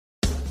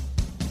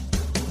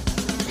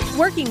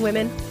Working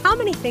women, how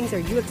many things are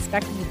you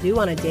expected to do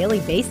on a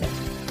daily basis?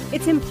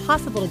 It's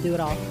impossible to do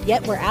it all,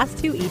 yet we're asked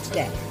to each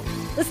day.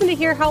 Listen to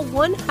hear how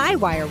one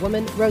high-wire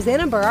woman,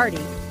 Rosanna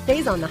Berardi,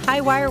 stays on the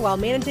high wire while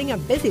managing a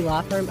busy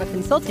law firm, a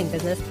consulting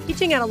business,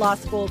 teaching at a law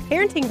school,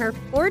 parenting her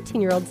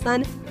 14-year-old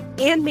son,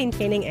 and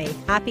maintaining a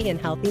happy and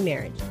healthy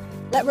marriage.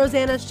 Let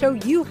Rosanna show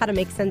you how to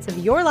make sense of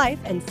your life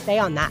and stay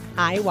on that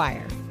high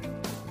wire.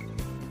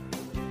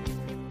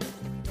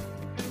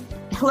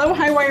 Hello,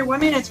 High Wire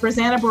Women. It's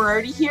Rosanna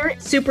Berardi here.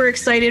 Super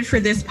excited for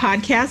this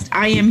podcast.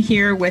 I am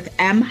here with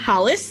Em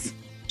Hollis.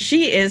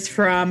 She is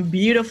from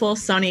beautiful,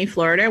 sunny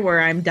Florida, where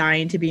I'm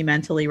dying to be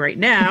mentally right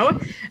now.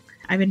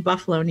 I'm in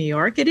Buffalo, New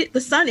York. The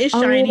sun is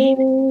shining,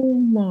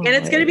 and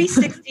it's going to be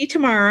 60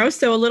 tomorrow.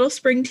 So a little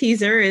spring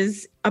teaser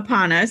is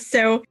upon us.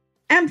 So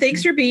Em,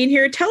 thanks for being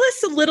here. Tell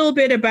us a little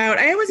bit about,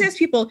 I always ask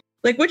people,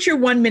 like, what's your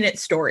 1-minute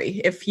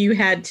story? If you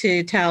had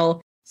to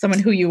tell someone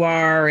who you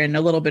are and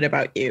a little bit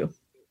about you.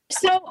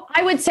 So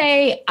I would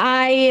say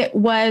I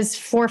was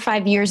 4 or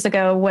 5 years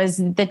ago, was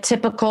the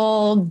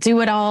typical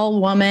do-it-all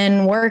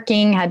woman,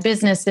 working, had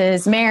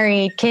businesses,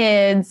 married,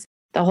 kids,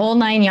 the whole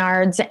 9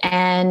 yards,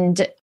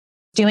 and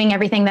doing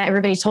everything that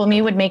everybody told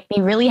me would make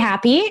me really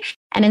happy.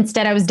 And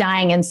instead I was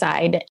dying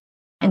inside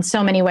in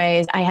so many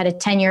ways. I had a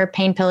 10-year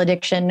pain pill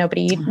addiction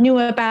nobody knew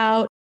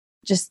about,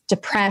 just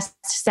depressed,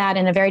 sat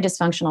in a very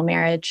dysfunctional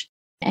marriage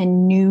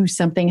and knew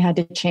something had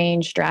to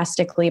change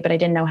drastically, but I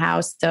didn't know how.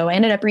 So I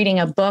ended up reading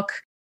a book,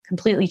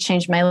 completely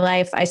changed my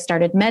life. I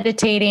started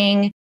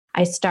meditating.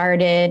 I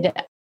started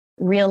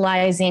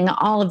realizing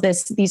all of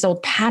these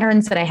old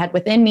patterns that I had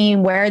within me,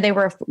 where they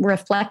were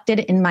reflected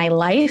in my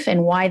life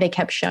and why they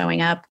kept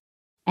showing up,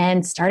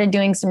 and started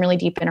doing some really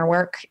deep inner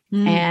work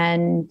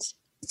and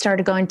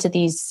started going to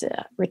these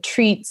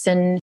retreats,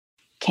 and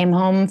came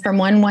home from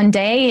one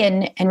day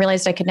and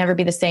realized I could never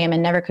be the same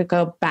and never could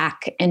go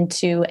back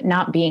into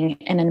not being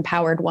an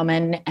empowered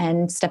woman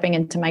and stepping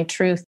into my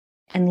truth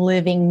and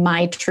living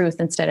my truth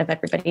instead of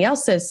everybody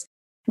else's.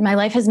 My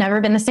life has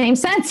never been the same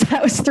since.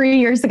 That was 3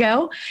 years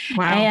ago.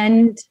 Wow.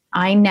 And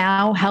I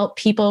now help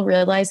people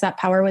realize that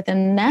power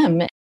within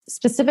them,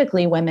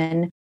 specifically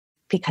women,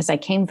 because I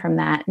came from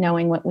that,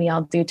 knowing what we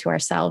all do to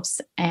ourselves.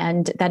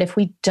 And that if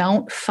we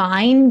don't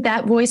find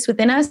that voice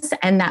within us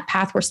and that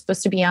path we're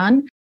supposed to be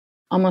on,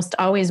 almost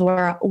always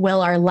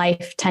will our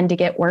life tend to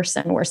get worse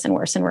and worse and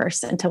worse and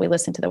worse until we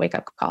listen to the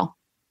wake-up call.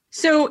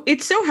 So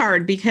it's so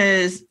hard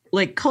because,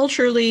 like,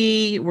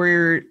 culturally,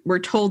 we're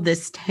told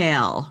this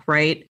tale,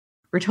 right?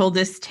 We're told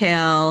this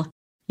tale,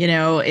 you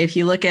know, if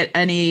you look at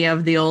any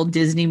of the old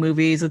Disney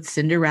movies with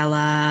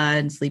Cinderella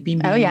and Sleeping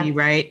Beauty,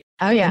 right?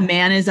 Oh, yeah. The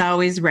man is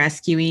always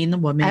rescuing the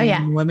woman. Oh,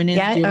 yeah. The woman is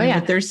doing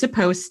what they're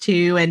supposed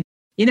to. And,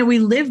 you know, we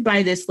live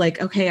by this,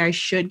 like, okay, I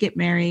should get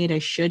married. I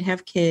should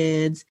have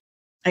kids.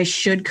 I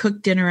should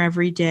cook dinner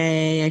every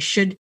day. I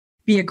should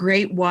be a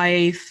great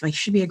wife. I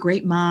should be a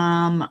great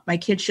mom. My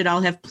kids should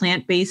all have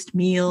plant-based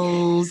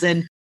meals.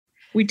 And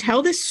we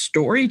tell this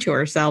story to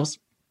ourselves.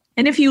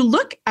 And if you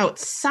look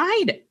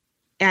outside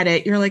at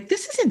it, you're like,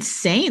 this is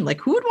insane. Like,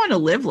 who would want to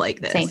live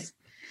like this?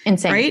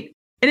 Insane. Right?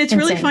 And it's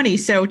really funny.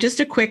 So just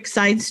a quick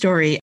side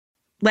story.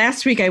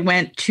 Last week, I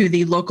went to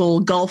the local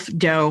golf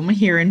dome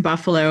here in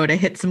Buffalo to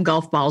hit some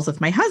golf balls with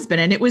my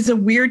husband. And it was a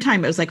weird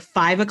time. It was like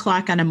 5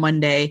 o'clock on a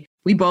Monday.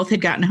 We both had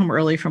gotten home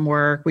early from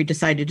work. We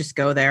decided to just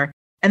go there.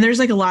 And there's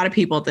like a lot of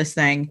people at this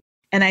thing.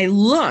 And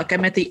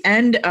I'm at the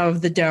end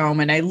of the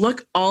dome, and I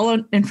look all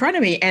in front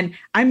of me, and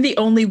I'm the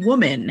only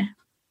woman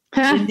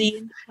in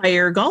the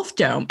entire golf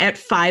dome at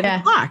 5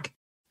 o'clock.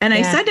 And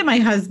I said to my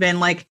husband,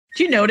 like,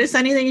 do you notice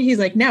anything? And he's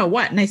like, no,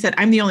 what? And I said,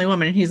 I'm the only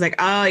woman. And he's like,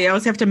 oh, you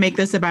always have to make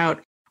this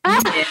about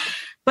women.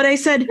 But I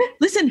said,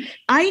 listen,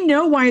 I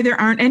know why there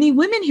aren't any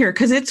women here,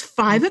 because it's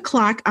 5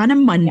 o'clock on a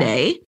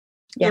Monday.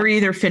 Yeah. They're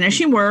either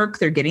finishing work,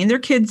 they're getting their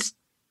kids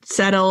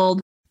settled,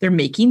 they're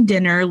making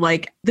dinner.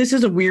 Like, this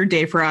is a weird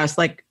day for us.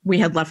 Like, we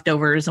had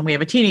leftovers and we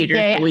have a teenager,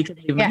 so we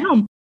could leave them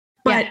home.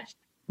 But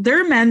there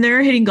are men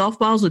there hitting golf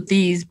balls with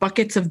these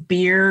buckets of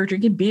beer,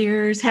 drinking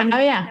beers, having,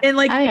 and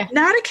like,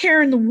 not a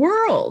care in the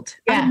world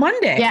on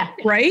Monday,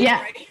 right?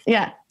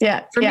 Yeah.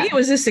 For me, it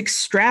was this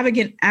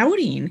extravagant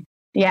outing.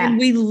 Yeah. And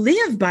we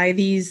live by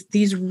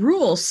these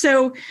rules.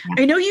 So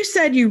I know you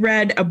said you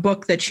read a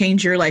book that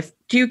changed your life.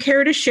 Do you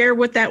care to share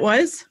what that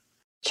was?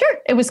 Sure.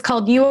 It was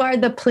called You Are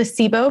the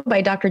Placebo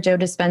by Dr. Joe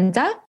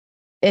Dispenza.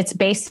 Its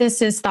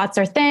basis is thoughts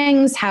are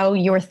things, how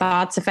your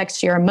thoughts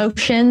affects your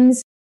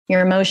emotions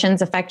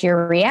affect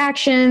your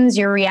reactions,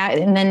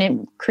 and then it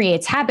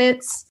creates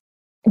habits,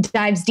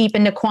 dives deep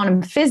into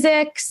quantum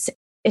physics.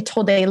 It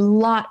told a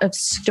lot of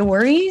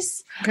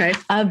stories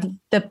of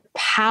the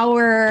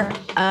power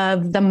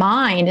of the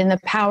mind and the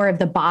power of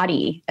the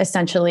body,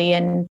 essentially,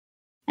 and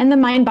the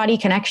mind-body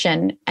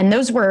connection. And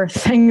those were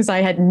things I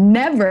had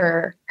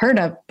never heard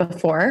of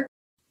before.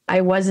 I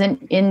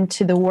wasn't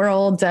into the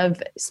world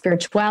of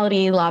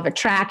spirituality, law of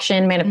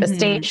attraction,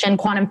 manifestation,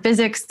 quantum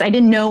physics. I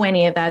didn't know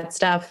any of that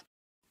stuff.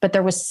 But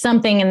there was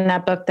something in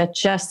that book that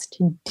just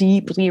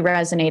deeply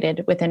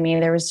resonated within me.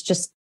 There was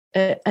just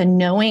a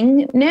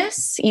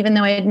knowingness, even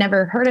though I had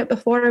never heard it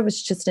before. It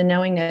was just a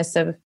knowingness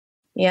of,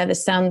 yeah,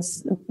 this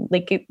sounds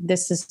like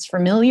this is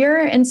familiar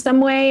in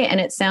some way.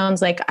 And it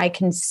sounds like I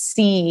can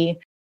see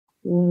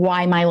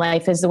why my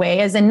life is the way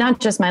it is, and not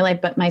just my life,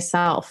 but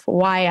myself,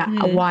 why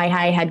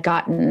I had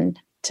gotten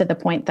to the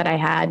point that I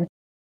had,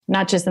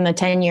 not just in the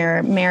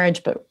 10-year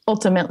marriage, but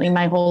ultimately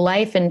my whole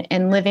life,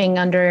 and living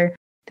under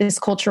this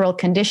cultural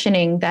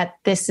conditioning that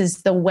this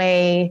is the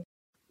way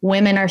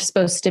women are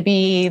supposed to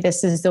be.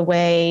 This is the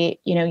way,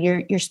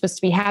 you're supposed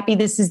to be happy.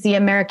 This is the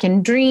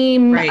American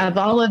dream of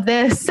all of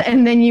this.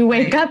 And then you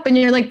wake up and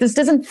you're like, this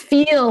doesn't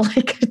feel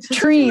like a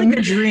dream. Like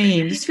a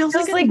dream. This feels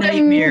like a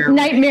nightmare.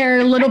 Nightmare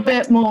a little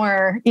bit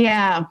more.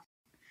 Yeah.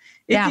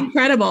 It's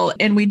incredible.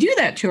 And we do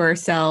that to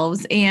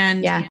ourselves.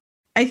 And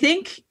I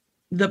think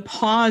the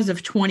pause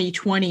of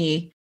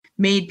 2020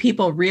 made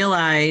people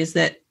realize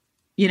that,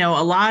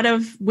 a lot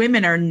of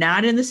women are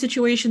not in the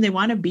situation they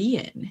want to be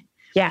in.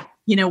 Yeah.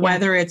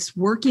 Whether it's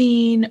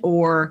working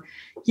or,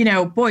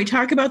 boy,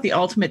 talk about the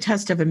ultimate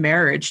test of a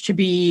marriage to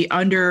be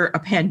under a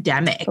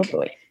pandemic. Oh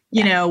boy.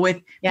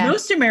 With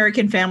most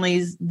American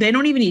families, they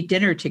don't even eat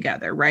dinner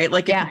together, right?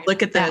 Like if you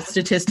look at the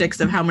statistics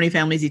of how many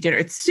families eat dinner,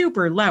 it's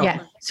super low.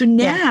 Yeah. So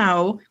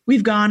now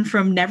we've gone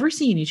from never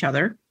seeing each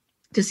other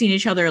to seeing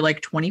each other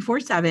like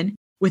 24/7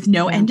 with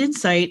no end in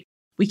sight.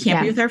 We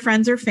can't be with our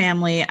friends or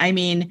family. I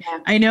mean,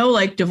 I know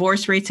like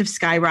divorce rates have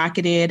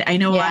skyrocketed. I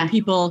know a lot of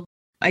people,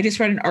 I just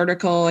read an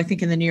article, I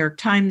think in the New York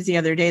Times the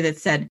other day, that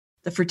said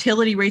the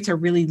fertility rates are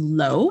really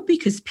low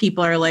because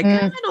people are like,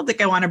 I don't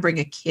think I want to bring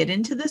a kid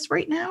into this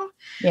right now.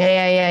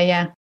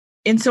 Yeah.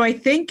 And so I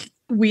think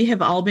we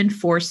have all been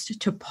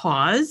forced to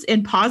pause,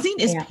 and pausing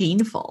is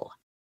painful.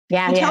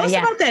 Tell us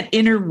about that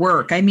inner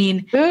work. I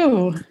mean,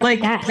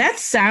 that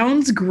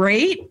sounds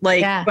great.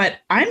 But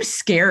I'm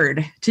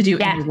scared to do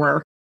inner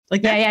work.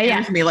 Like that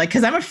scares me,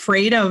 because I'm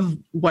afraid of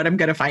what I'm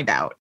going to find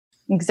out.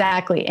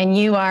 Exactly. And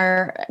you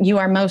are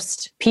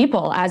most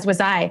people, as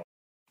was I.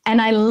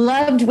 And I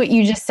loved what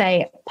you just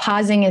say,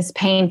 pausing is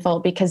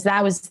painful, because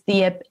that was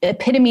the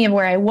epitome of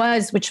where I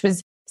was, which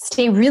was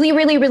stay really,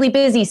 really, really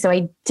busy so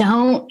I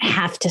don't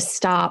have to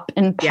stop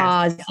and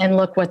pause and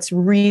look what's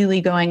really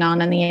going on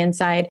the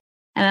inside.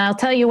 And I'll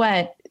tell you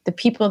what, the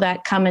people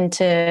that come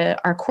into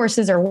our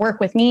courses or work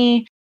with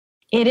me,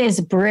 it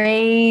is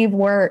brave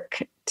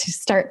work to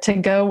start to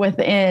go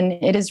within.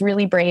 It is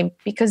really brave,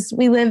 because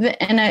we live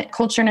in a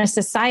culture and a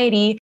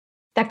society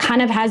that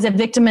kind of has a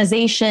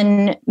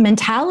victimization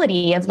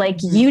mentality of like,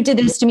 you did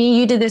this to me,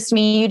 you did this to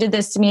me, you did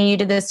this to me, you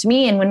did this to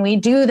me. And when we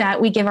do that,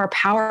 we give our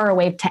power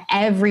away to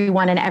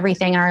everyone and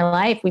everything in our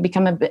life. We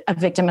become a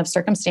victim of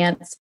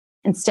circumstance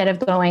instead of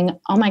going,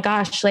 oh my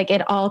gosh, like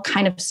it all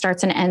kind of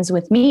starts and ends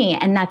with me.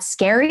 And that's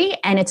scary.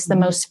 And it's the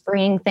most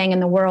freeing thing in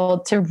the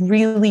world to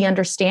really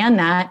understand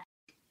that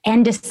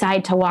and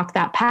decide to walk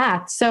that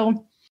path.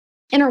 So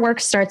inner work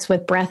starts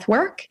with breath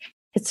work.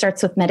 It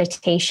starts with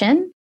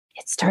meditation.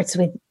 It starts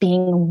with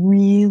being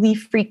really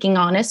freaking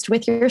honest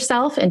with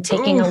yourself and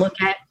taking a look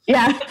at,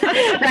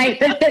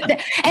 right.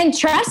 And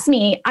trust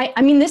me,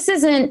 I mean, this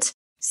isn't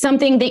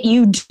something that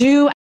you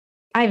do.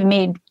 I've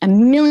made a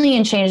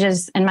million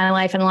changes in my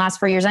life in the last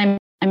 4 years. I'm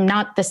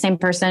not the same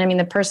person. I mean,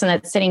 the person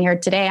that's sitting here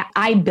today,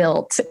 I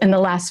built in the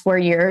last 4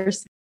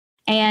 years,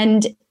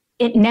 and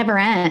it never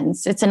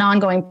ends. It's an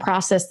ongoing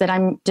process that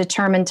I'm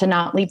determined to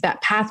not leave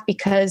that path,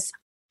 because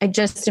I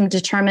just am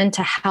determined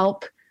to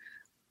help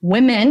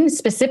women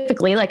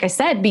specifically, like I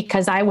said,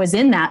 because I was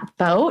in that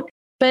boat,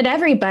 but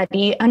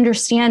everybody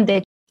understand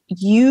that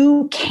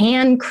you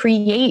can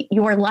create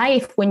your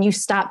life when you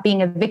stop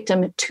being a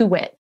victim to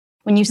it.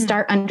 When you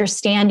start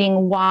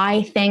understanding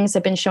why things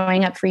have been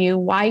showing up for you,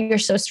 why you're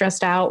so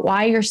stressed out,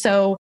 why you're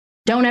so,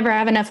 don't ever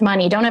have enough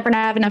money, don't ever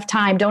have enough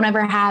time, don't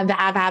ever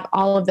have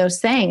all of those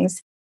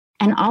things.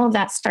 And all of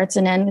that starts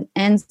and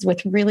ends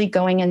with really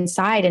going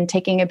inside and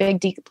taking a big,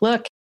 deep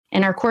look.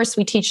 In our course,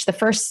 we teach the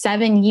first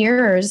 7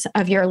 years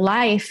of your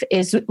life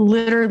is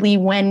literally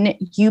when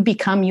you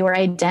become your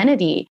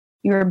identity.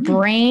 Your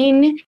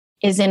brain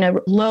is in a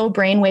low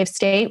brainwave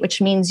state, which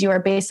means you are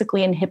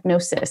basically in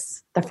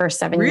hypnosis the first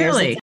 7 years.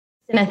 Really? It's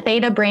in a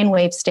theta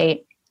brainwave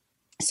state.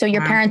 So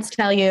your parents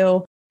tell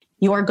you,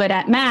 you're good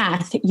at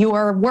math,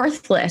 you're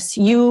worthless,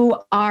 you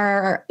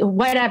are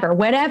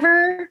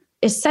whatever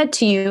is said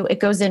to you, it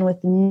goes in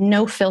with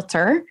no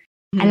filter.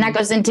 And that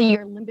goes into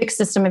your limbic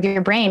system of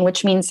your brain,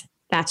 which means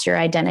that's your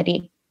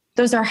identity.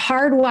 Those are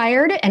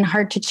hardwired and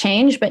hard to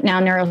change, but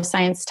now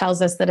neuroscience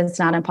tells us that it's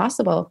not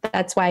impossible.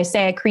 That's why I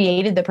say I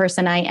created the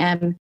person I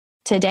am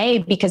today,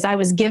 because I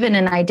was given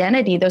an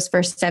identity those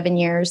first 7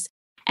 years,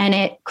 and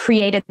it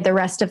created the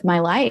rest of my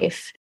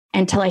life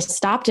until I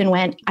stopped and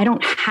went, I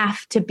don't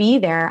have to be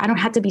there. I don't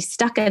have to be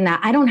stuck in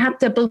that. I don't have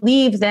to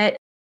believe that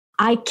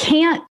I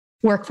can't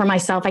work for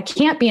myself. I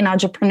can't be an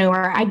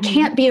entrepreneur. I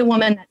can't be a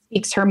woman that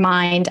speaks her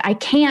mind. I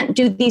can't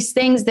do these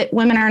things that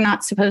women are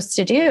not supposed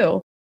to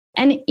do.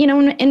 And, you know,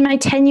 in my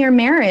 10-year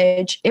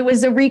marriage, it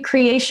was a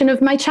recreation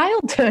of my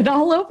childhood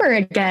all over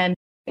again.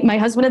 My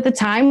husband at the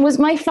time was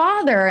my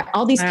father.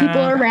 All these people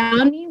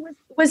around me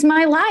was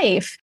my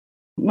life.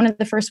 one of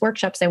the first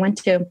workshops I went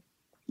to,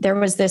 there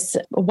was this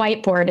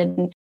whiteboard,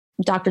 and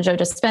Dr. Joe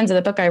Dispenza,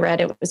 the book I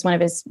read, it was one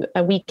of his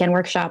weekend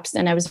workshops.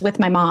 And I was with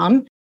my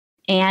mom,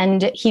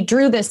 and he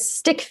drew this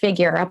stick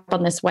figure up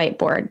on this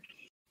whiteboard.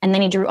 And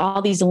then he drew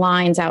all these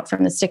lines out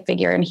from the stick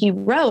figure. And he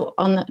wrote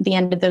on the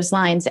end of those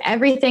lines,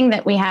 everything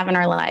that we have in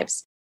our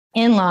lives,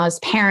 in-laws,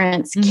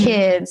 parents,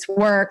 kids,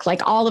 work,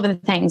 like all of the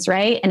things,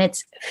 right? And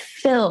it's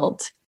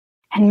filled.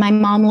 And my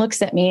mom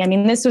looks at me. I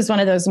mean, this was one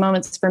of those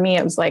moments for me.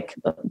 It was like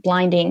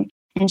blinding.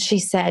 And she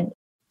said,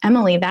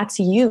 Emily, that's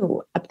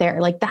you up there.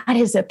 Like, that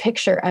is a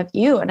picture of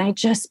you. And I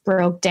just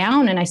broke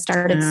down and I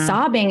started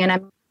sobbing,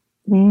 and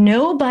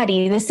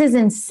this is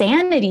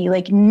insanity.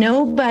 Like,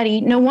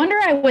 nobody, no wonder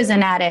I was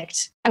an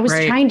addict. I was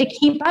trying to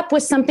keep up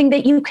with something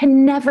that you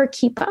can never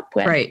keep up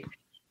with.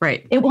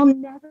 Right. It will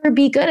never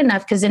be good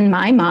enough, because in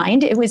my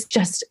mind, it was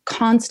just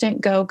constant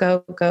go,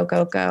 go, go,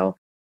 go, go.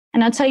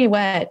 And I'll tell you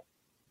what,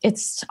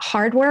 it's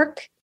hard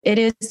work. It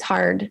is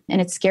hard, and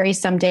it's scary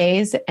some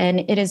days. And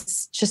it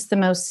is just the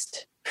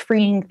most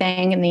freeing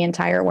thing in the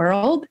entire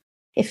world.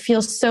 It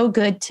feels so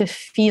good to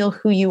feel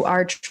who you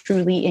are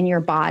truly in your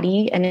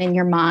body and in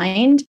your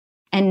mind.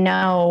 And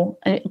know,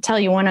 I'll tell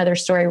you one other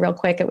story real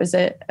quick. It was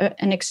an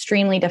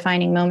extremely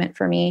defining moment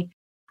for me.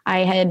 I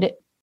had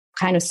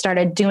kind of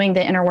started doing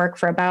the inner work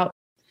for about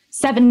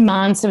 7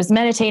 months. I was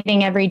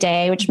meditating every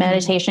day, which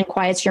meditation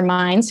quiets your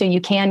mind, so you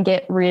can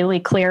get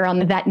really clear on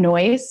that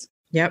noise.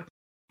 Yep.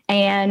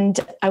 And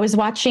I was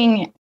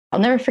watching, I'll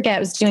never forget, I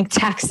was doing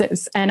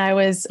taxes, and I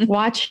was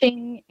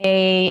watching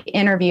a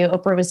interview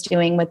Oprah was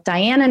doing with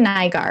Diana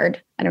Nygaard.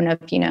 I don't know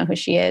if you know who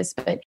she is,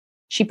 but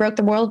she broke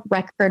the world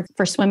record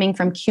for swimming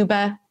from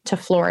Cuba to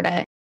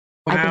Florida.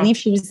 Wow. I believe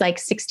she was like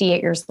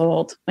 68 years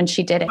old when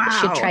she did it. Wow.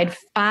 She tried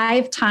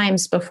 5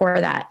 times before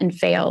that and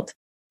failed.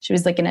 She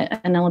was like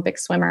an Olympic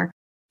swimmer.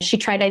 She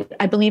tried,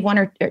 I believe, 1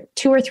 or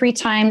 2 or 3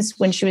 times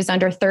when she was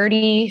under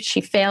 30. She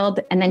failed.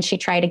 And then she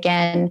tried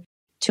again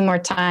 2 more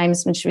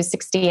times when she was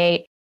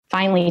 68.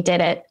 Finally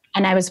did it.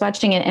 And I was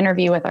watching an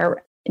interview with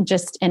her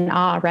just in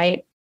awe,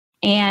 right?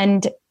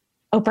 And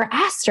Oprah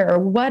asked her,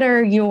 what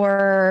are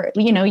your,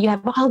 you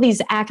have all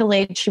these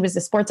accolades. She was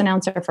a sports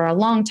announcer for a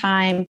long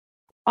time.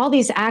 All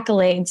these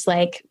accolades,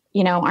 like,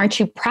 aren't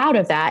you proud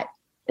of that?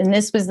 And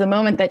this was the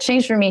moment that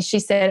changed for me. She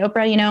said,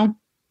 Oprah,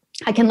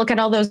 I can look at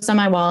all those on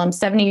my wall. I'm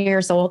 70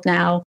 years old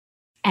now.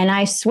 And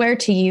I swear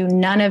to you,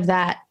 none of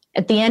that,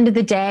 at the end of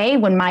the day,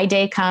 when my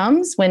day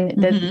comes, when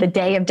the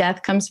day of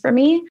death comes for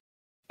me,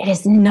 it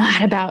is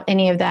not about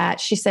any of that.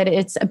 She said,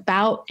 it's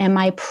about, am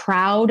I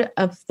proud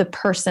of the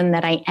person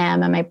that I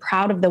am? Am I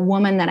proud of the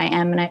woman that I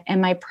am? And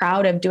am I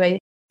proud of, do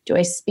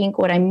I speak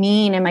what I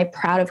mean? Am I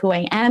proud of who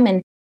I am?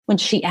 And when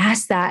she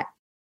asked that,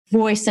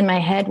 voice in my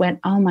head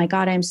went, oh my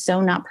God, I'm so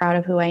not proud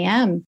of who I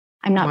am.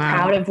 I'm not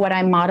proud of what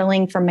I'm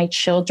modeling for my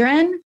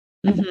children.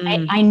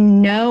 I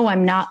know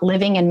I'm not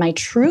living in my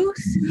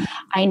truth.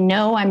 I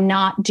know I'm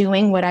not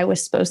doing what I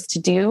was supposed to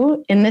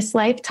do in this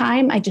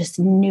lifetime. I just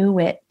knew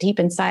it deep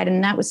inside.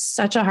 And that was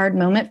such a hard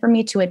moment for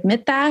me to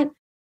admit that.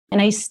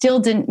 And I still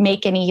didn't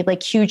make any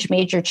like huge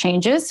major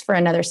changes for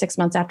another 6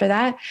 months after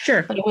that.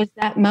 Sure. But it was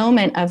that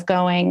moment of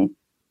going,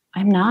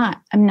 I'm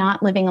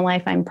not living a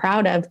life I'm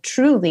proud of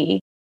truly.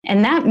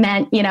 And that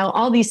meant,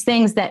 all these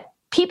things that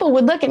people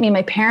would look at me.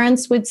 My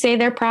parents would say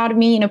they're proud of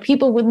me.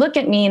 People would look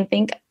at me and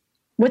think,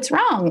 what's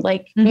wrong?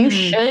 Like you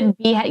should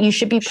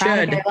be proud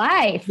of your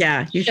life.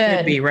 Yeah, you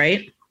should be,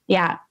 right?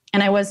 Yeah.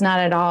 And I was not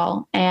at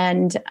all.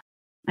 And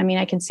I mean,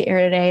 I can sit here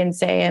today and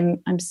say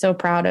I'm so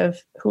proud of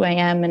who I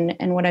am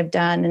and what I've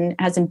done. And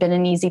it hasn't been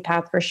an easy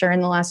path for sure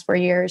in the last 4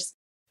 years,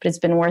 but it's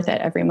been worth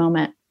it every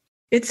moment.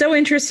 It's so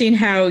interesting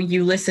how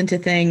you listen to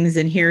things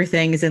and hear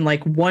things and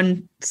like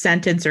one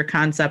sentence or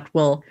concept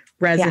will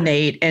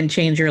resonate and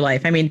change your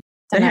life. I mean,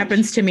 that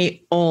happens to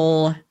me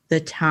all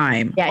the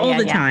time, all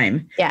the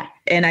time. Yeah.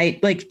 And I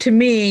like, to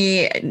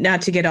me,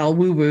 not to get all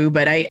woo woo,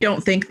 but I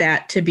don't think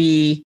that to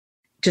be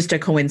just a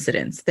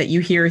coincidence that you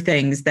hear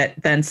things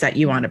that then set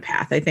you on a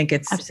path. I think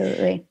it's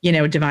absolutely,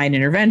 divine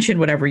intervention,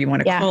 whatever you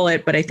want to call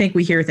it. But I think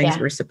we hear things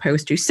we're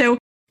supposed to. So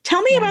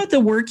tell me about the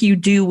work you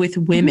do with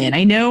women.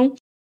 I know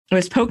I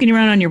was poking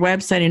around on your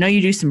website. I know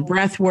you do some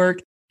breath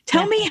work.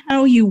 Tell me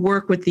how you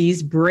work with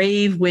these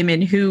brave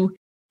women who,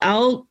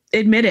 I'll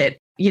admit it,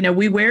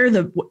 we wear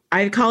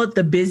I call it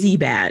the busy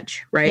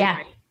badge, right? Yeah.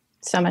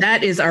 So much.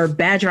 That is our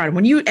badge on.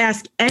 When you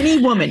ask any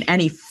woman,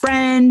 any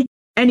friend,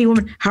 any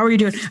woman, how are you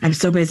doing? I'm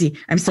so busy.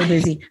 I'm so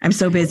busy. I'm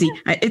so busy.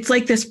 It's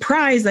like this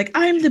prize, like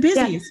I'm the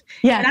busiest.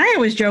 Yeah. And I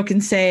always joke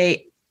and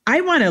say,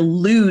 I want to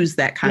lose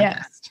that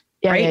contest.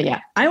 Yeah. Right?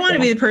 Yeah. I want to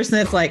be the person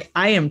that's like,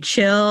 I am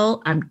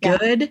chill. I'm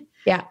good.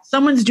 Yeah.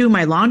 Someone's doing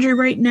my laundry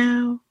right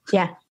now.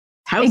 Yeah.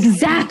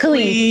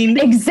 Exactly.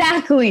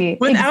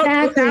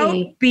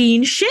 Without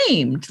being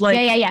shamed.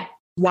 Like,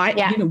 why,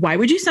 why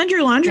would you send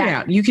your laundry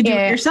out? You could do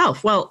it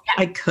yourself. Well,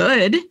 I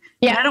could.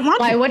 Yeah. I don't want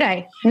to. Why would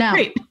I? No.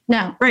 Right.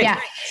 No. Right. Yeah.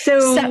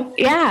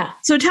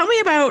 So tell me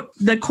about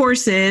the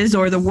courses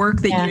or the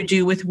work that you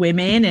do with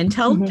women and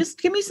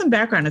just give me some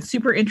background. It's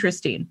super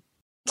interesting.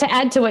 To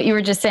add to what you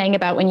were just saying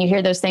about when you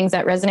hear those things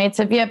that resonates,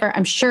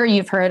 I'm sure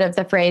you've heard of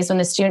the phrase, when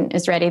the student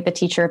is ready, the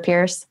teacher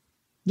appears.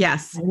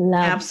 Yes, I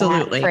love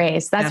absolutely. that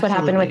phrase. That's what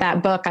happened with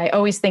that book. I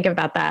always think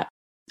about that.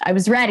 I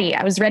was ready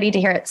to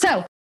hear it.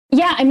 So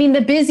yeah, I mean,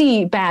 the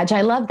busy badge,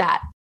 I love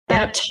that.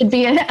 That should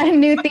be a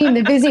new theme,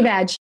 the busy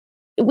badge.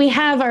 We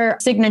have our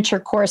signature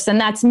course, and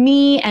that's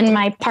me and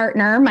my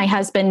partner, my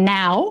husband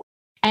now,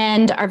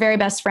 and our very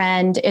best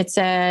friend. It's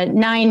a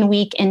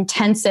 9-week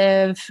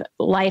intensive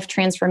life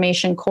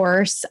transformation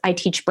course. I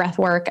teach breath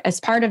work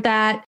as part of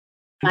that.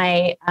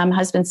 My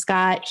husband,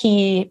 Scott,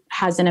 he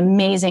has an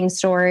amazing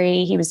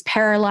story. He was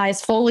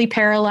paralyzed, fully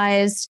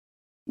paralyzed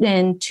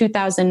in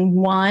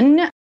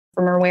 2001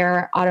 from a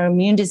rare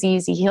autoimmune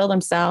disease. He healed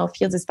himself,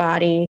 healed his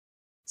body.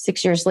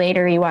 6 years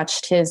later, he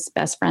watched his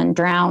best friend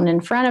drown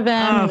in front of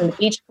him when the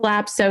beach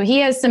collapsed. So he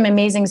has some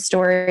amazing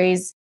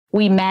stories.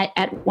 We met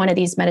at one of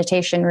these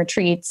meditation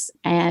retreats,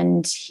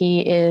 and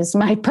he is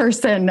my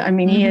person. I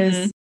mean, he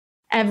is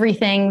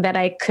everything that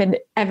I could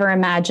ever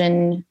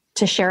imagine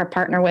to share a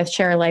partner with,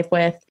 share a life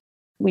with.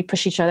 We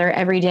push each other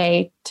every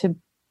day to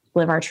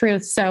live our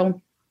truth.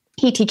 So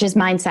he teaches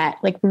mindset,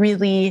 like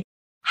really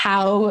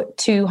how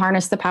to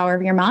harness the power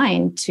of your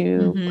mind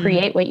to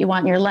create what you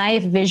want in your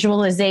life.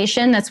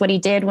 Visualization. That's what he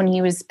did when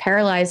he was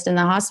paralyzed in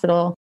the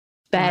hospital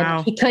bed.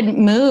 Wow. He couldn't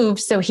move.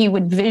 So he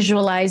would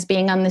visualize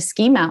being on the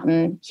ski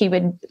mountain. He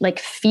would like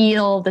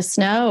feel the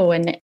snow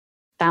and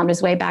found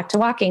his way back to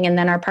walking. And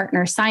then our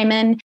partner,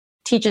 Simon,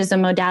 teaches a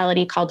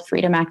modality called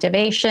freedom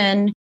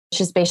activation, which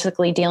is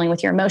basically dealing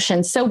with your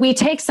emotions. So we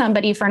take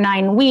somebody for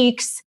 9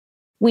 weeks.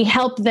 We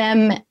help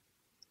them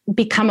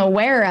become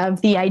aware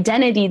of the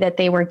identity that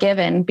they were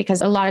given,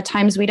 because a lot of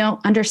times we don't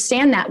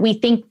understand that. We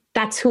think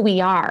that's who we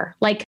are.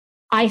 Like,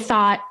 I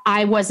thought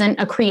I wasn't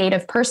a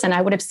creative person.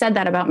 I would have said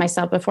that about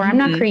myself before. I'm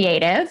not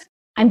creative.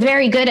 I'm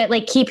very good at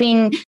like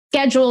keeping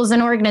schedules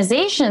and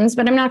organizations,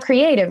 but I'm not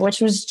creative,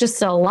 which was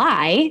just a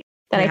lie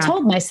that I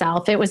told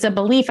myself. It was a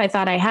belief I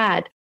thought I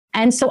had.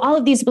 And so all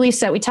of these beliefs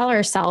that we tell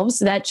ourselves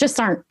that just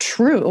aren't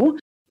true,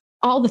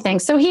 all the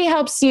things. So he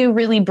helps you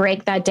really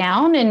break that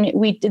down. And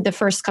we did the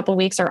first couple of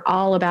weeks are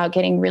all about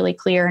getting really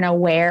clear and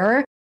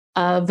aware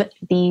of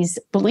these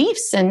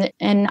beliefs and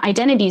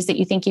identities that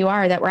you think you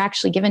are that were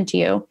actually given to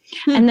you.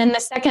 And then the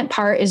second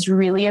part is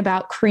really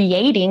about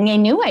creating a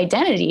new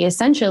identity.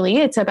 Essentially,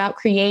 it's about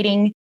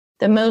creating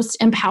the most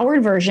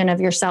empowered version of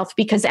yourself,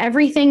 because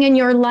everything in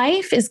your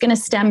life is going to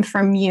stem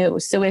from you.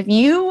 So if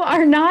you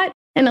are not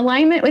in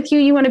alignment with who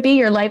you want to be,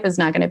 your life is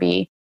not going to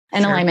be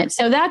in alignment.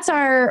 So that's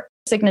our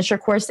signature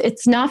course.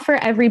 It's not for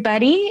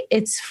everybody.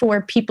 It's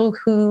for people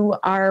who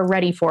are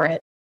ready for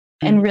it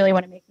and really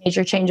want to make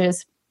major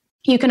changes.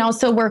 You can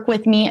also work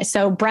with me.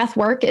 So breath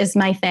work is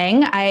my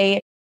thing.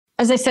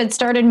 As I said,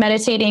 started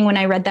meditating when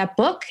I read that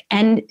book,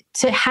 and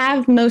to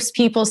have most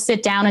people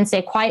sit down and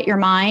say, quiet your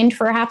mind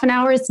for half an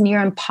hour is near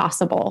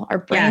impossible. Our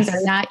brains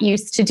are not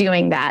used to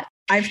doing that.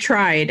 I've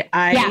tried.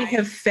 I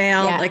have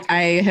failed. Like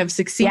I have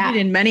succeeded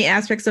in many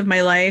aspects of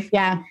my life.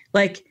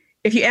 Like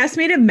if you ask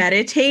me to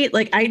meditate,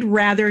 like I'd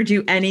rather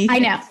do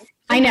anything.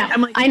 I know.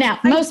 I'm like, I know.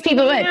 Most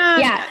people would.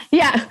 Yeah.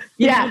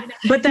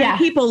 But then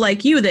people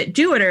like you that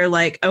do it are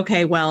like,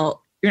 okay,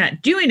 well, you're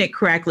not doing it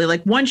correctly.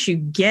 Like once you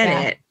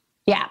get it.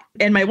 Yeah.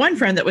 And my one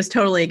friend that was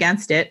totally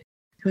against it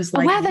was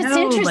like, wow, that's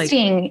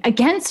interesting. Like,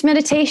 against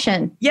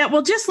meditation. Yeah.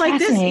 Well, just like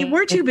this,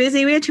 we're too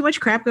busy. We had too much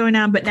crap going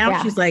on. But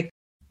now she's like,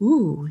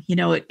 ooh, you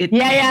know, it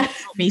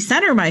helped me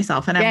center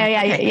myself. And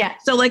I'm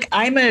So like,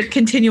 I'm a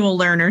continual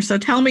learner. So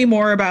tell me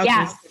more about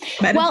this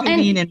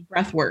meditating and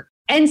breath work.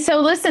 And so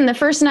listen, the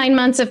first 9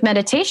 months of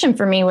meditation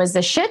for me was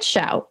a shit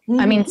show.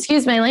 I mean,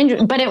 excuse my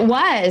language, but it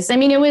was. I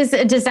mean, it was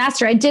a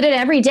disaster. I did it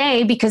every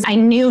day because I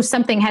knew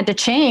something had to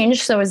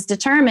change. So I was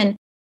determined.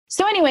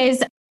 So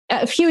anyways,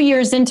 a few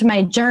years into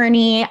my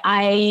journey,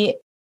 I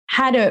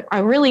had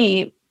a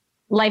really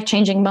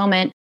life-changing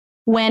moment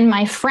when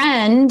my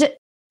friend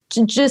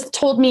just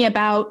told me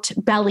about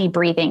belly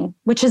breathing,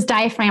 which is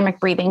diaphragmatic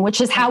breathing,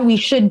 which is how we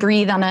should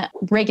breathe on a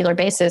regular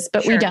basis,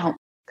 but we don't,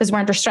 because we're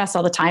under stress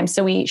all the time.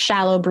 So we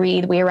shallow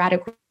breathe, we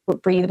erratic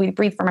breathe, we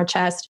breathe from our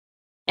chest.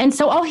 And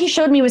so all he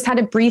showed me was how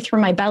to breathe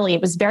through my belly.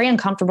 It was very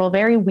uncomfortable,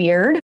 very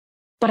weird.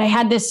 But I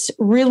had this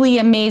really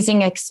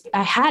amazing,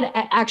 I had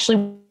actually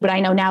what I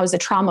know now is a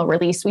trauma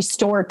release. We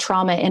store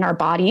trauma in our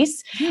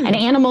bodies, and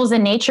animals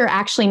in nature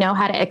actually know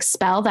how to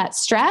expel that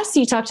stress.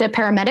 You talk to a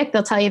paramedic,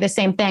 they'll tell you the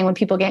same thing. When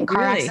people get in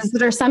car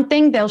accidents or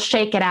something, they'll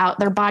shake it out.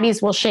 Their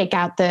bodies will shake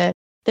out the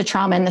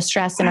trauma and the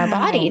stress in our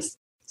bodies.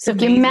 So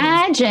if you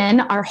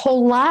imagine our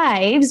whole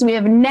lives, we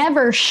have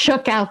never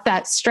shook out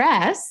that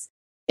stress.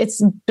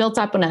 It's built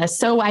up in us.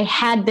 So I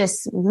had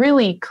this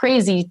really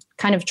crazy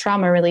kind of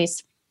trauma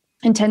release.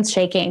 Intense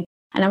shaking.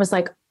 And I was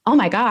like, oh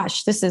my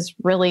gosh, this is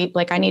really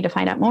like, I need to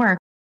find out more.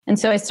 And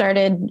so I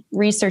started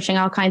researching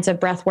all kinds of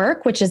breath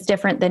work, which is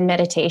different than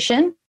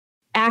meditation.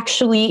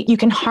 Actually, you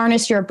can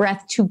harness your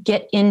breath to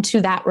get into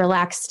that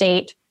relaxed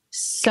state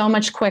so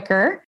much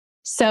quicker.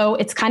 So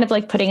it's kind of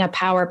like putting a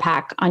power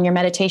pack on your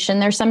meditation.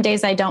 There's some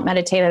days I don't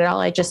meditate at all.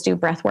 I just do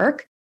breath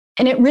work.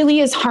 And it really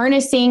is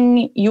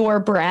harnessing your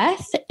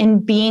breath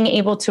and being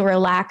able to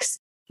relax.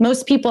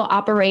 Most people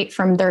operate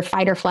from their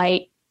fight or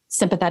flight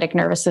sympathetic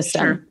nervous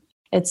system. Sure.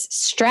 It's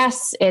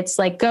stress. It's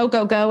like go,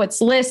 go, go.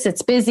 It's lists.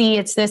 It's busy.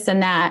 It's this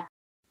and that.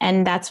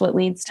 And that's what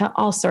leads to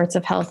all sorts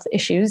of health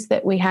issues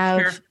that we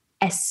have,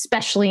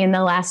 especially in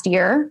the last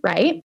year,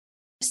 right?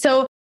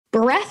 So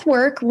breath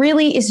work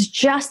really is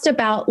just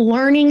about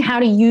learning how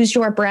to use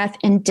your breath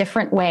in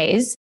different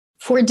ways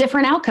for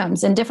different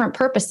outcomes and different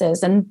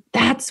purposes. And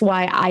that's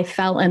why I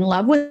fell in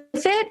love with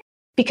it,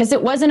 because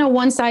it wasn't a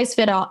one size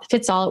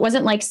fits all. It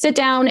wasn't like sit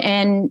down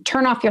and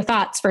turn off your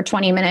thoughts for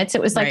 20 minutes.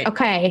 It was like,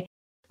 okay,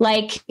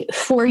 like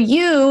for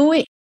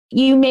you,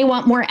 you may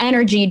want more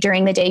energy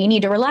during the day. You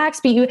need to relax,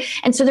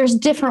 and so there's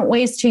different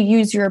ways to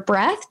use your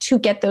breath to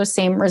get those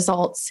same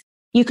results.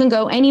 You can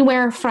go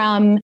anywhere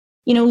from,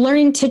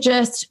 learning to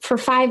just for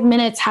 5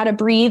 minutes how to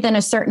breathe in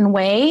a certain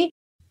way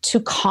to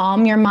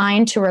calm your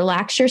mind, to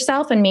relax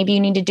yourself. And maybe you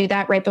need to do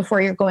that right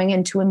before you're going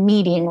into a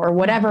meeting or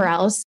whatever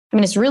else. I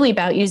mean, it's really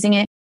about using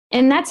it.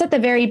 And that's at the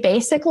very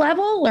basic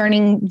level,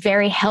 learning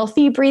very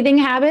healthy breathing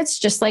habits.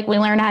 Just like we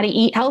learn how to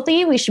eat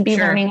healthy, we should be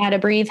learning how to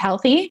breathe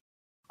healthy,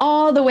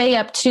 all the way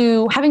up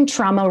to having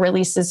trauma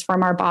releases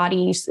from our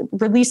bodies,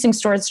 releasing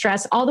stored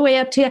stress, all the way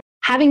up to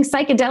having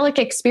psychedelic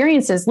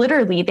experiences.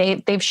 Literally,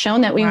 they've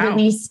shown that we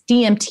release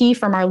DMT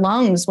from our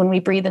lungs when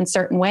we breathe in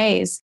certain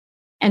ways.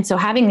 And so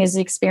having these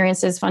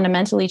experiences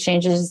fundamentally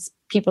changes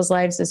people's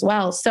lives as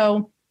well.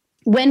 So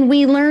when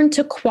we learn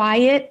to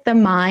quiet the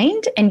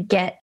mind and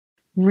get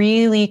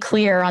really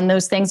clear on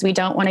those things we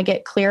don't want to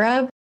get clear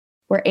of,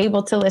 we're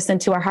able to listen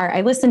to our heart. I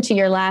listened to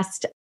your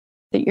last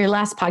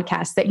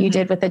podcast that you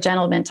did with the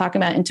gentleman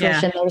talking about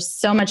intuition. There was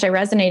so much I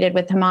resonated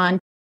with him on,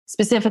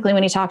 specifically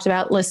when he talked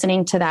about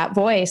listening to that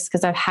voice,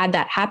 because I've had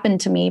that happen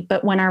to me.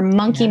 But when our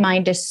monkey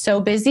mind is so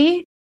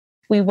busy,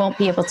 we won't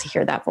be able to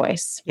hear that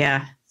voice.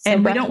 Yeah. So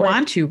and we don't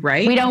want to,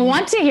 right? We don't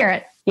want to hear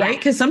it. Right.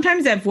 Because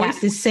sometimes that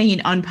voice is saying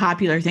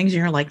unpopular things and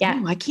you're like,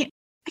 no, I can't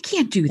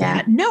do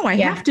that. No, I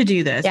have to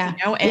do this. Yeah.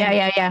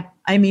 And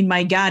I mean,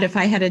 my God, if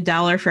I had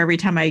 $1 for every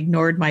time I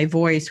ignored my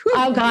voice,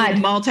 oh God,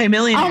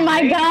 multi-millionaire. Oh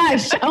my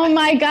gosh. Oh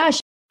my gosh.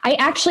 I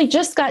actually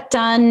just got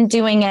done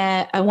doing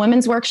a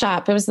women's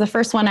workshop. It was the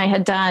first one I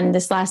had done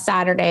this last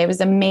Saturday. It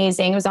was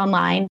amazing. It was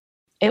online.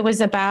 It was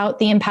about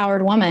the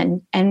empowered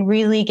woman and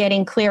really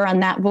getting clear on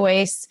that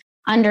voice,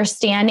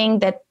 understanding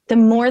that the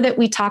more that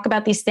we talk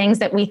about these things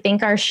that we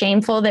think are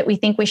shameful, that we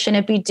think we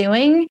shouldn't be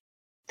doing,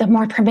 the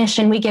more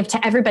permission we give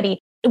to everybody.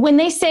 When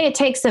they say it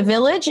takes a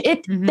village,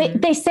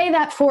 they say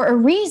that for a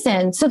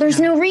reason. So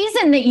there's no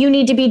reason that you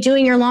need to be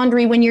doing your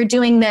laundry when you're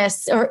doing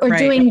this or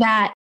doing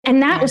that.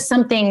 And that was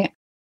something,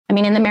 I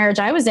mean, in the marriage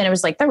I was in, it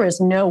was like, there was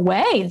no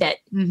way that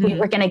we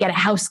were going to get a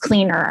house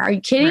cleaner. Are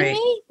you kidding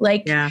me?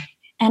 Like,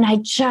 and I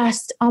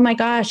just, oh my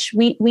gosh,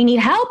 we need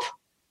help.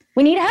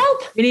 We need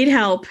help. We need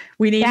help.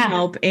 We need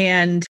help.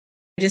 And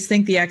I just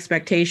think the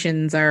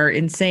expectations are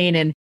insane.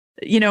 And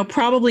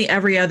probably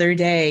every other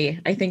day,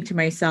 I think to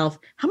myself,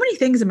 how many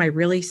things am I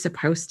really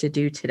supposed to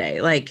do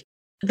today? Like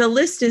the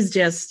list is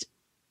just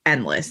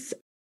endless.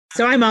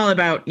 So I'm all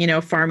about,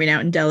 farming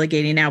out and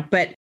delegating out.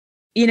 But,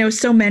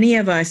 so many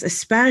of us,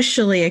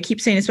 especially, I keep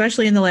saying,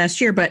 especially in the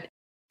last year, but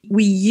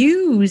we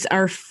use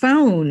our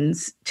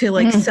phones to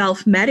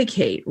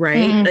self-medicate,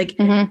 right?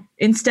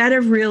 Instead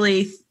of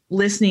really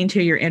listening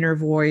to your inner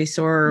voice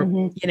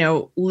or,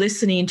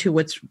 listening to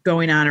what's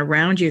going on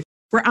around you.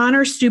 We're on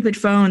our stupid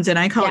phones, and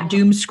I call it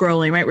doom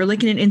scrolling, right? We're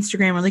looking at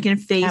Instagram, we're looking at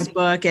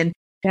Facebook, and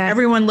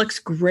everyone looks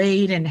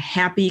great and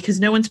happy because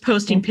no one's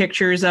posting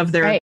pictures of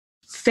their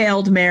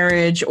failed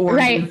marriage or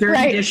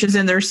dirty dishes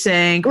in their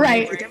sink.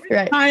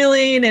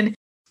 Smiling. And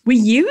we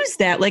use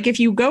that. Like if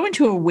you go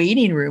into a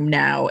waiting room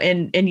now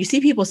and you see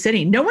people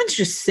sitting, no one's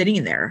just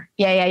sitting there.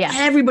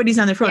 Everybody's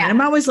on their phone. And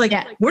I'm always like,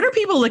 what are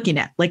people looking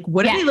at? Like,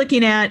 what are they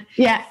looking at?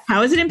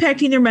 How is it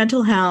impacting their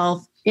mental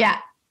health?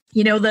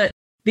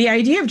 The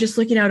idea of just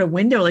looking out a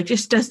window, like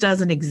just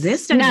doesn't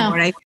exist anymore.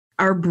 No.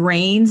 Our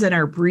brains and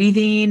our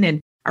breathing and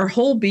our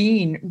whole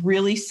being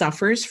really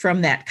suffers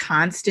from that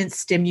constant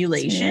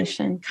stimulation.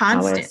 Constant.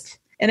 Always.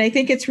 And I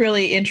think it's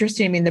really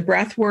interesting. I mean, the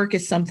breath work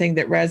is something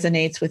that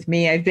resonates with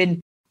me. I've been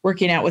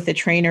working out with a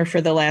trainer for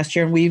the last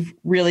year, and we've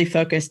really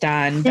focused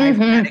on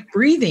diaphragmatic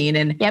breathing.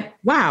 And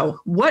wow,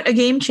 what a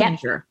game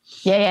changer.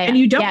 And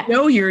you don't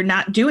know you're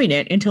not doing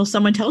it until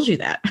someone tells you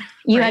that.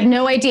 You have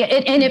no idea.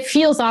 And it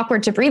feels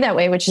awkward to breathe that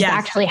way, which is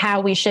actually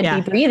how we should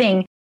be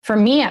breathing. For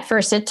me, at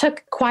first, it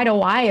took quite a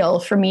while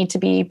for me to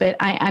be, but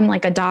I'm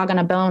like a dog on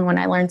a bone when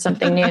I learn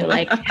something new,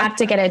 like have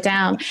to get it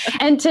down.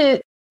 And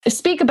to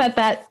speak about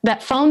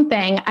that phone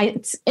thing,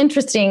 it's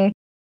interesting.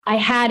 I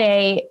had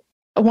a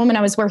woman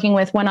I was working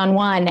with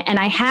one-on-one, and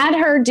I had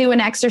her do an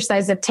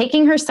exercise of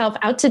taking herself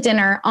out to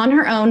dinner on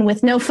her own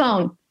with no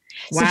phone.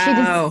 So she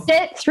would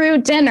sit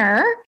through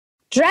dinner,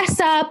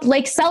 dress up,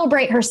 like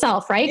celebrate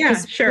herself, right? Yeah,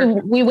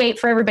 sure. We wait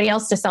for everybody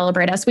else to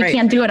celebrate us. We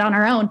can't do it on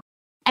our own.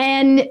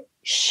 And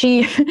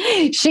she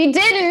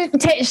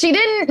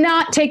didn't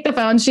not take the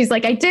phone. She's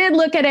like, I did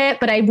look at it,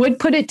 but I would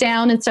put it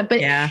down and stuff. But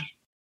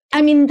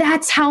I mean,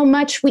 that's how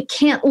much we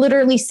can't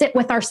literally sit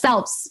with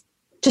ourselves,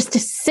 just to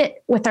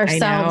sit with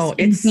ourselves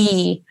and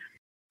be.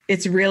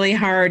 It's really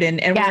hard.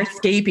 And we're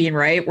escaping,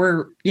 right?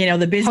 We're,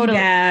 the busy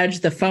badge,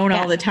 the phone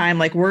all the time.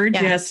 Like we're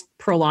just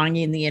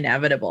prolonging the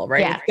inevitable,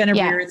 right? It's going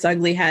to rear its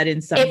ugly head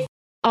in some. It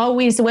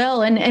always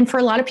will. And for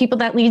a lot of people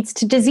that leads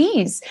to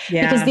disease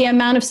because the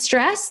amount of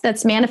stress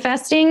that's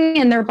manifesting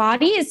in their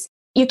bodies,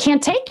 you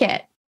can't take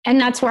it. And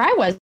that's where I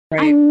was.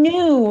 Right. I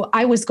knew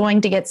I was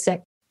going to get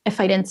sick if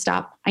I didn't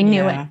stop. I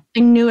knew it. I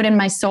knew it in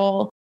my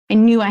soul. I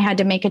knew I had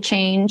to make a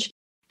change.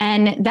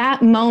 And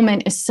that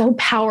moment is so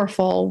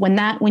powerful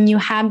when you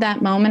have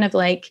that moment of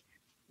like,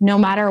 no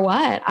matter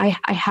what, I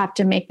have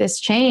to make this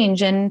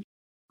change. And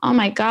oh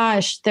my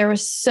gosh, there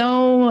was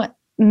so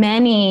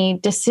many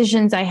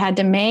decisions I had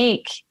to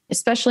make,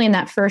 especially in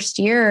that first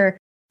year,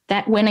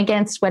 that went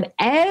against what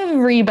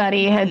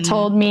everybody had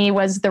told me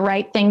was the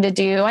right thing to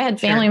do. I had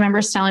family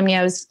members telling me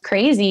I was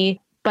crazy,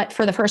 but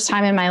for the first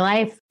time in my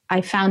life,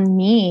 I found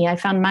me. I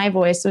found my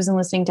voice. I wasn't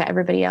listening to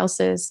everybody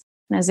else's.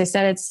 And as I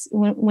said, it's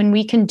when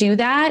we can do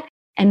that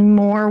and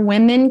more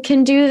women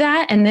can do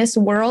that, and this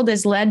world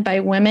is led by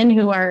women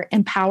who are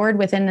empowered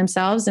within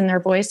themselves and their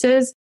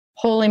voices,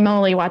 holy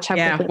moly, watch how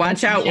quickly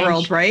watch out change.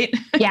 World, right?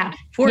 Yeah.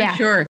 For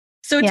sure.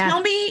 So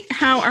tell me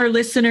how our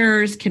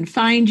listeners can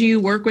find you,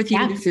 work with you.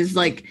 Yeah. This is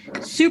like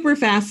super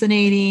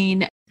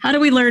fascinating. How do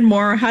we learn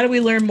more? How do we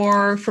learn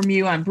more from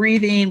you on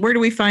breathing? Where do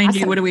we find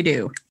you? What do we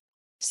do?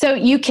 So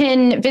you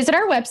can visit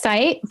our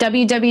website,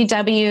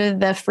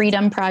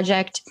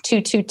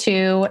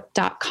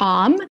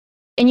 www.thefreedomproject222.com,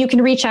 and you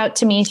can reach out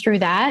to me through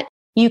that.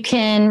 You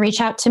can reach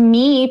out to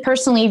me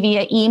personally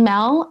via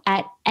email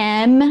at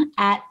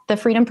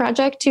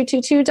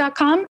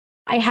m@thefreedomproject222.com.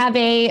 I have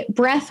a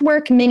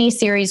Breathwork mini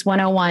series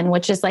 101,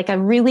 which is like a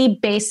really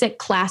basic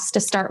class to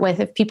start with.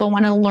 If people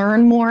want to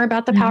learn more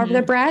about the power of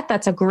their breath,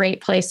 that's a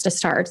great place to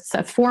start. It's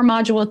a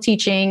 4-module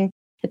teaching.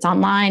 It's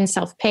online,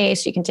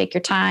 self-paced. You can take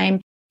your time.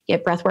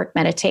 Get breathwork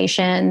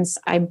meditations.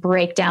 I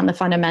break down the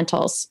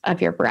fundamentals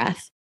of your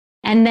breath.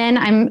 And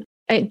then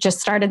I just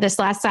started this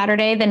last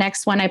Saturday. The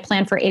next one I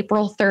plan for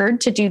April 3rd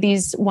to do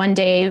these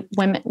 1-day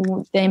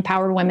the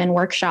Empowered Women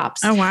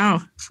workshops. Oh,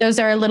 wow. Those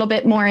are a little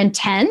bit more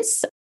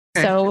intense.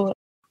 Okay. So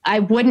I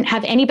wouldn't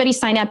have anybody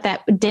sign up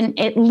that didn't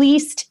at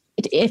least,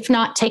 if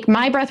not take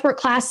my breathwork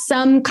class,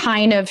 some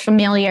kind of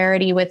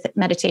familiarity with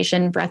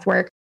meditation,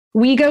 breathwork.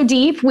 We go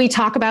deep. We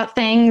talk about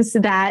things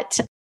that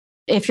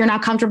if you're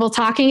not comfortable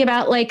talking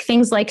about, like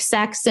things like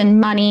sex and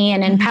money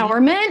and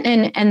empowerment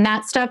and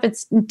that stuff,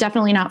 it's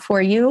definitely not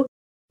for you.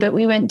 But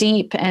we went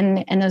deep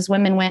and those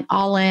women went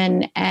all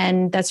in.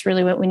 And that's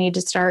really what we need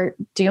to start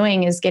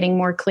doing, is getting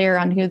more clear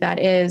on who that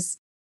is.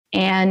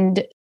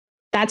 And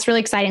that's really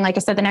exciting. Like I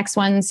said, the next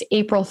one's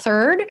April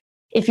 3rd.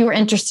 If you were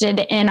interested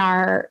in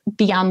our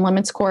Beyond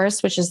Limits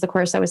course, which is the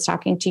course I was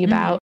talking to you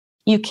about,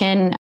 you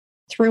can,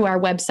 through our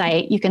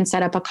website, you can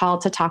set up a call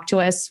to talk to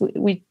us.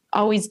 We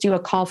always do a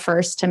call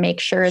first to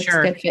make sure it's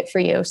a good fit for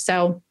you.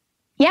 So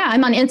yeah,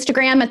 I'm on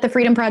Instagram at the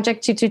Freedom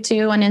Project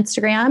 222 on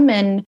Instagram,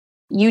 and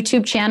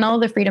YouTube channel,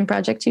 the Freedom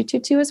Project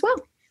 222 as well.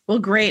 Well,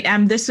 great.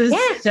 This was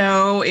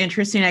so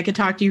interesting. I could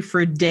talk to you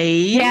for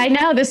days. Yeah, I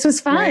know. This was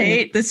fun.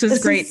 Right? This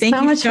was great.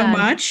 Thank you so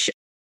much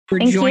for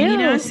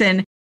joining us.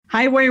 And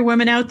High Wire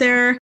women out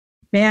there,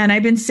 man,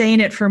 I've been saying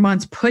it for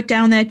months. Put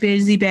down that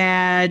busy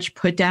badge,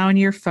 put down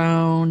your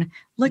phone,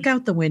 look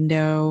out the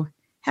window,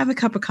 have a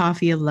cup of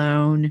coffee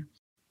alone,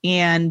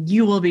 and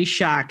you will be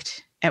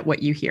shocked at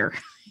what you hear.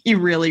 You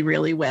really,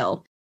 really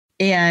will.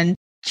 And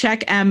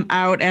check Em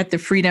out at the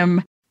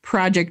Freedom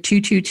Project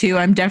 222.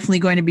 I'm definitely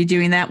going to be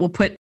doing that. We'll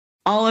put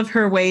all of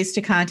her ways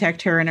to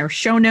contact her in our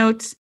show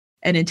notes.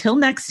 And until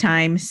next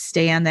time,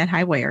 stay on that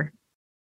high wire.